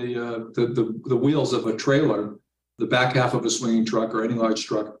between the wheels of a trailer, the back half of a swinging truck or any large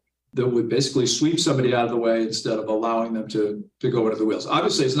truck, that would basically sweep somebody out of the way instead of allowing them to go into the wheels.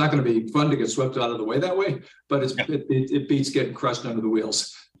 Obviously, it's not going to be fun to get swept out of the way that way, but it beats getting crushed under the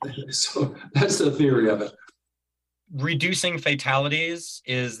wheels. So that's the theory of it. Reducing fatalities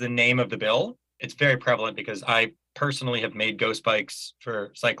is the name of the bill. It's very prevalent because I personally have made ghost bikes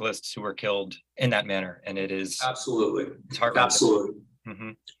for cyclists who were killed in that manner. And it is absolutely, it's hard. Absolutely.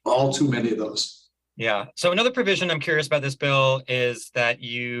 Mm-hmm. All too many of those. Yeah. So another provision I'm curious about this bill is that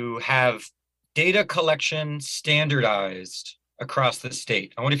you have data collection standardized across the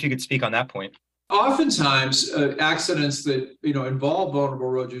state. I wonder if you could speak on that point. Oftentimes, accidents that involve vulnerable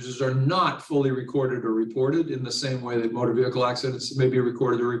road users are not fully recorded or reported in the same way that motor vehicle accidents may be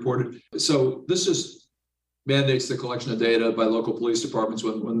recorded or reported. So this just mandates the collection of data by local police departments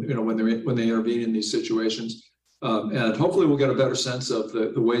when they intervene in these situations, and hopefully we'll get a better sense of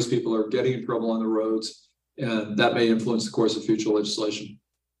the ways people are getting in trouble on the roads, and that may influence the course of future legislation.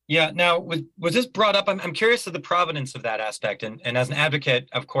 Yeah. Now, was this brought up? I'm curious of the provenance of that aspect, and as an advocate,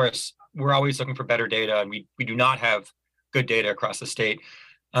 of course, we're always looking for better data, and we do not have good data across the state.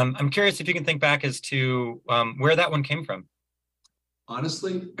 I'm curious if you can think back as to where that one came from.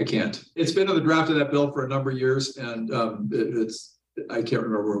 Honestly, I can't. It's been in the draft of that bill for a number of years, and I can't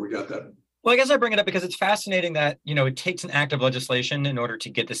remember where we got that. Well, I guess I bring it up because it's fascinating that, it takes an act of legislation in order to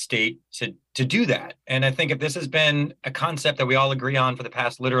get the state to do that. And I think if this has been a concept that we all agree on for the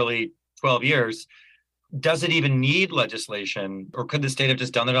past literally 12 years, does it even need legislation, or could the state have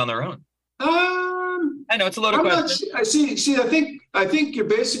just done it on their own? I know it's a loaded question. I think you're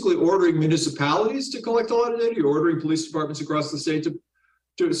basically ordering municipalities to collect a lot of data. You're ordering police departments across the state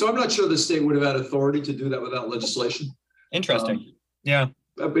to. So I'm not sure the state would have had authority to do that without legislation. Interesting. Yeah.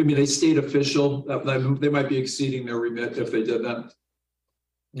 I mean, a state official, they might be exceeding their remit if they did that.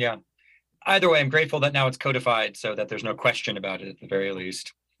 Yeah. Either way, I'm grateful that now it's codified so that there's no question about it at the very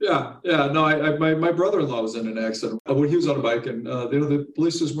least. Yeah. No, my brother-in-law was in an accident when he was on a bike, and the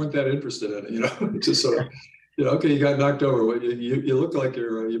police just weren't that interested in it. Just sort of, okay, you got knocked over. You look like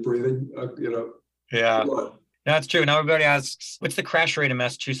you're breathing. Yeah, that's true. Now everybody asks, what's the crash rate in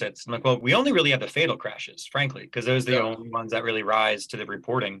Massachusetts? I'm like, well, we only really have the fatal crashes, frankly, because those are the only ones that really rise to the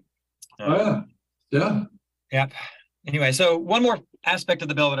reporting. Yeah. Anyway, so one more aspect of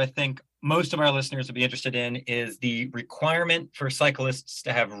the bill that I think most of our listeners would be interested in is the requirement for cyclists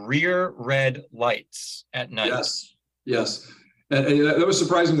to have rear red lights at night. Yes. And that was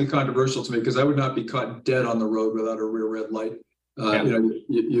surprisingly controversial to me, because I would not be caught dead on the road without a rear red light.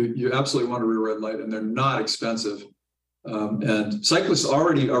 You absolutely want a rear red light, and they're not expensive. And cyclists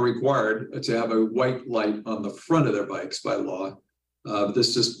already are required to have a white light on the front of their bikes by law.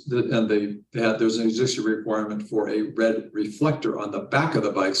 There's an existing requirement for a red reflector on the back of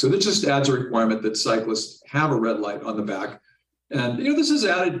the bike. So this just adds a requirement that cyclists have a red light on the back. And, this is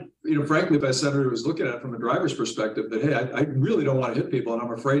added, frankly, by a senator who was looking at it from a driver's perspective that, hey, I really don't want to hit people. And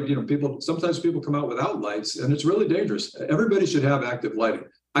I'm afraid, sometimes people come out without lights, and it's really dangerous. Everybody should have active lighting.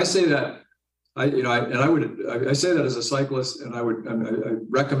 I say that, I say that as a cyclist, and I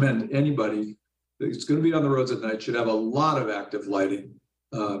recommend anybody that's going to be on the roads at night should have a lot of active lighting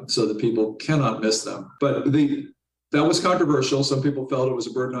so that people cannot miss them. But that was controversial. Some people felt it was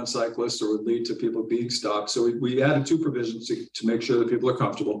a burden on cyclists or would lead to people being stopped. So we added two provisions to make sure that people are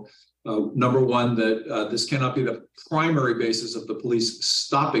comfortable. Number one, that this cannot be the primary basis of the police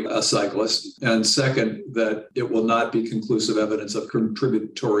stopping a cyclist. And second, that it will not be conclusive evidence of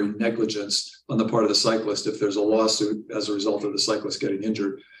contributory negligence on the part of the cyclist if there's a lawsuit as a result of the cyclist getting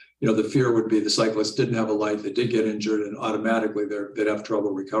injured. The fear would be the cyclist didn't have a light, they did get injured, and automatically they'd have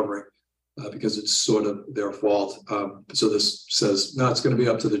trouble recovering because it's sort of their fault. So this says, no, it's going to be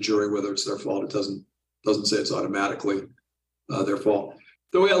up to the jury whether it's their fault. It doesn't say it's automatically their fault.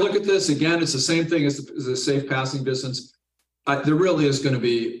 The way I look at this, again, it's the same thing as the safe passing distance. There really is going to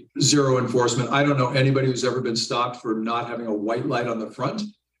be zero enforcement. I don't know anybody who's ever been stopped for not having a white light on the front.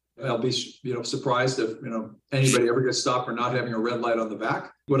 I'll be, surprised if, anybody ever gets stopped for not having a red light on the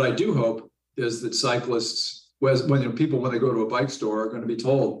back. What I do hope is that cyclists, when people, when they go to a bike store, are going to be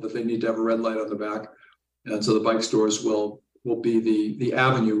told that they need to have a red light on the back. And so the bike stores will be the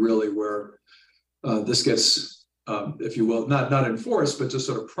avenue really where this gets, if you will, not enforced, but just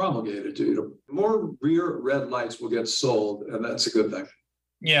sort of promulgated to, more rear red lights will get sold. And that's a good thing.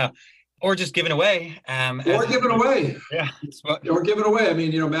 Yeah. Or just given away. Or given away. Yeah. Or given away. I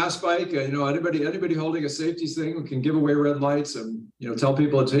mean, Mass Bike, anybody holding a safety thing can give away red lights and, tell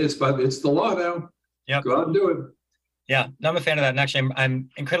people it's the law now. Yeah. Go out and do it. Yeah. No, I'm a fan of that. And actually, I'm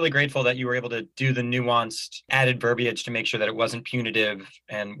incredibly grateful that you were able to do the nuanced added verbiage to make sure that it wasn't punitive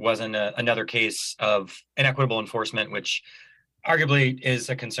and wasn't another case of inequitable enforcement, which arguably is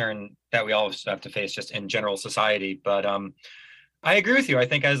a concern that we all have to face just in general society. But, I agree with you. I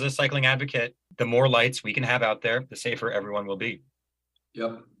think as a cycling advocate, the more lights we can have out there, the safer everyone will be.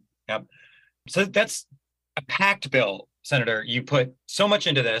 Yep. So that's a packed bill, Senator. You put so much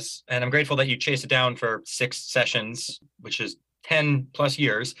into this, and I'm grateful that you chased it down for 6 sessions, which is 10 plus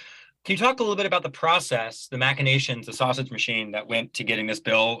years. Can you talk a little bit about the process, the machinations, the sausage machine that went to getting this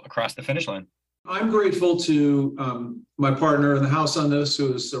bill across the finish line? I'm grateful to my partner in the House on this,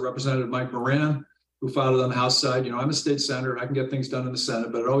 who is Representative Mike Moran, who filed it on the House side. I'm a state senator and I can get things done in the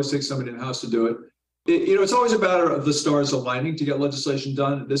Senate, but it always takes somebody in the House to do it. It's always a matter of the stars aligning to get legislation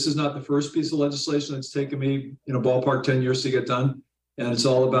done. This is not the first piece of legislation that's taken me, ballpark 10 years to get done. And it's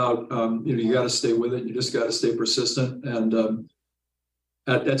all about, you got to stay with it. You just got to stay persistent. And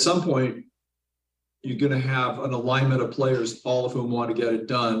at some point, you're going to have an alignment of players, all of whom want to get it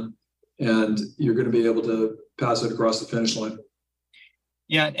done. And you're going to be able to pass it across the finish line.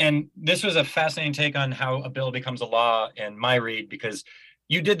 Yeah, and this was a fascinating take on how a bill becomes a law in my read, because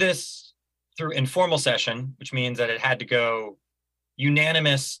you did this through informal session, which means that it had to go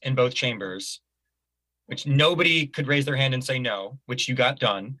unanimous in both chambers, which nobody could raise their hand and say no, which you got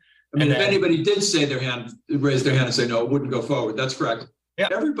done. I mean, if anybody did raise their hand and say no, it wouldn't go forward. That's correct. Yeah.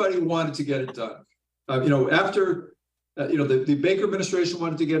 Everybody wanted to get it done. After, the Baker administration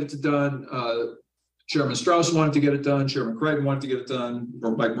wanted to get it done. Chairman Strauss wanted to get it done. Chairman Creighton wanted to get it done.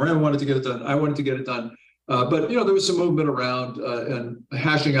 Mike Moran wanted to get it done. I wanted to get it done. But there was some movement around and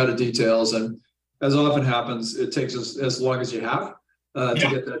hashing out of details, and as often happens, it takes us as long as you have to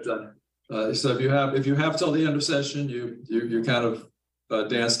get that done. So if you have till the end of session, you kind of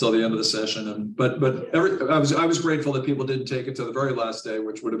dance till the end of the session. I was grateful that people didn't take it to the very last day,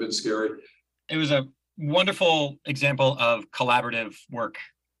 which would have been scary. It was a wonderful example of collaborative work,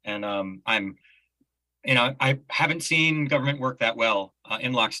 and I haven't seen government work that well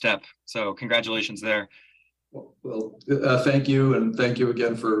in lockstep. So congratulations there. Well, thank you, and thank you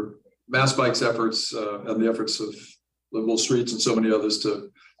again for Mass Bike's efforts and the efforts of Livable Streets and so many others to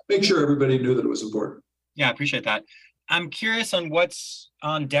make sure everybody knew that it was important. Yeah, I appreciate that. I'm curious on what's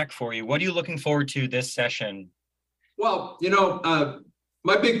on deck for you. What are you looking forward to this session? Well,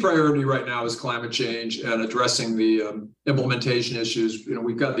 my big priority right now is climate change and addressing the implementation issues.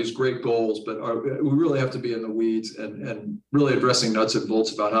 We've got these great goals, but we really have to be in the weeds and really addressing nuts and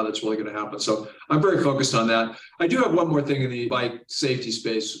bolts about how that's really going to happen. So I'm very focused on that. I do have one more thing in the bike safety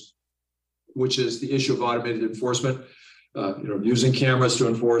space, which is the issue of automated enforcement. Using cameras to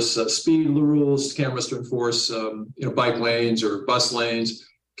enforce speed rules, cameras to enforce bike lanes or bus lanes,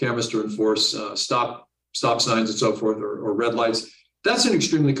 cameras to enforce stop signs and so forth, or red lights. That's an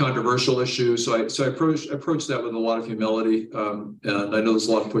extremely controversial issue. So I approach that with a lot of humility, and I know there's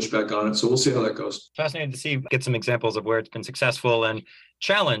a lot of pushback on it. So we'll see how that goes. Fascinated to get some examples of where it's been successful and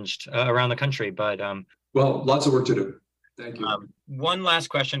challenged around the country. But well, lots of work to do. Thank you. One last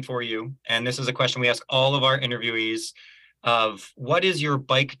question for you, and this is a question we ask all of our interviewees: of what is your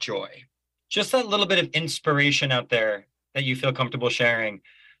bike joy? Just that little bit of inspiration out there that you feel comfortable sharing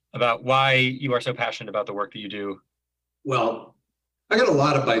about why you are so passionate about the work that you do. Well, I got a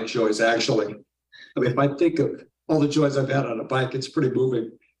lot of bike joys, actually. If I think of all the joys I've had on a bike, it's pretty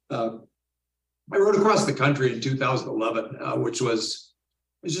moving. I rode across the country in 2011, which was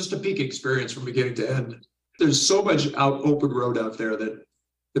just a peak experience from beginning to end. There's so much open road out there that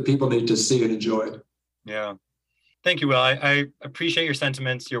people need to see and enjoy. Yeah. Thank you, Will. I appreciate your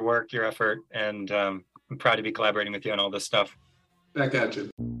sentiments, your work, your effort, and I'm proud to be collaborating with you on all this stuff. Back at you.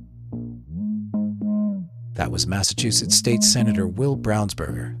 That was Massachusetts State Senator Will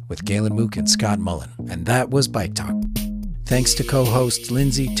Brownsberger with Galen Mook and Scott Mullen. And that was Bike Talk. Thanks to co-hosts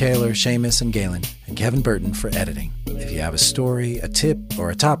Lindsay, Taylor, Seamus, and Galen, and Kevin Burton for editing. If you have a story, a tip,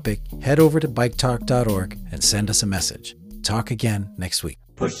 or a topic, head over to biketalk.org and send us a message. Talk again next week.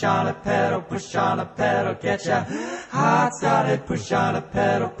 Push on a pedal, get your heart started. Push on a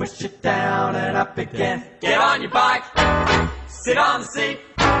pedal, push it down and up again. Get on your bike, sit on the seat,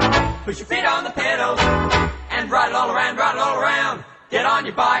 push your feet on the pedals, and ride it all around, ride it all around. Get on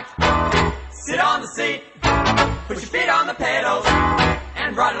your bike, sit on the seat, push your feet on the pedals,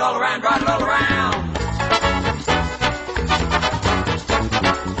 and ride it all around, ride it all around.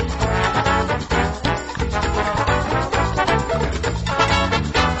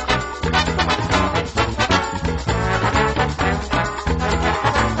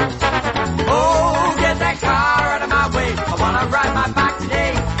 Ride my bike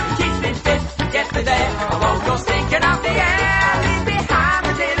today, it keeps me fit to get me there. I won't go stinking up the air, leave behind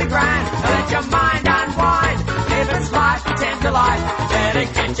the daily grind. Let your mind unwind, live its life, pretend to life. Better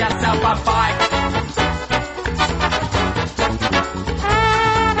get yourself a bike.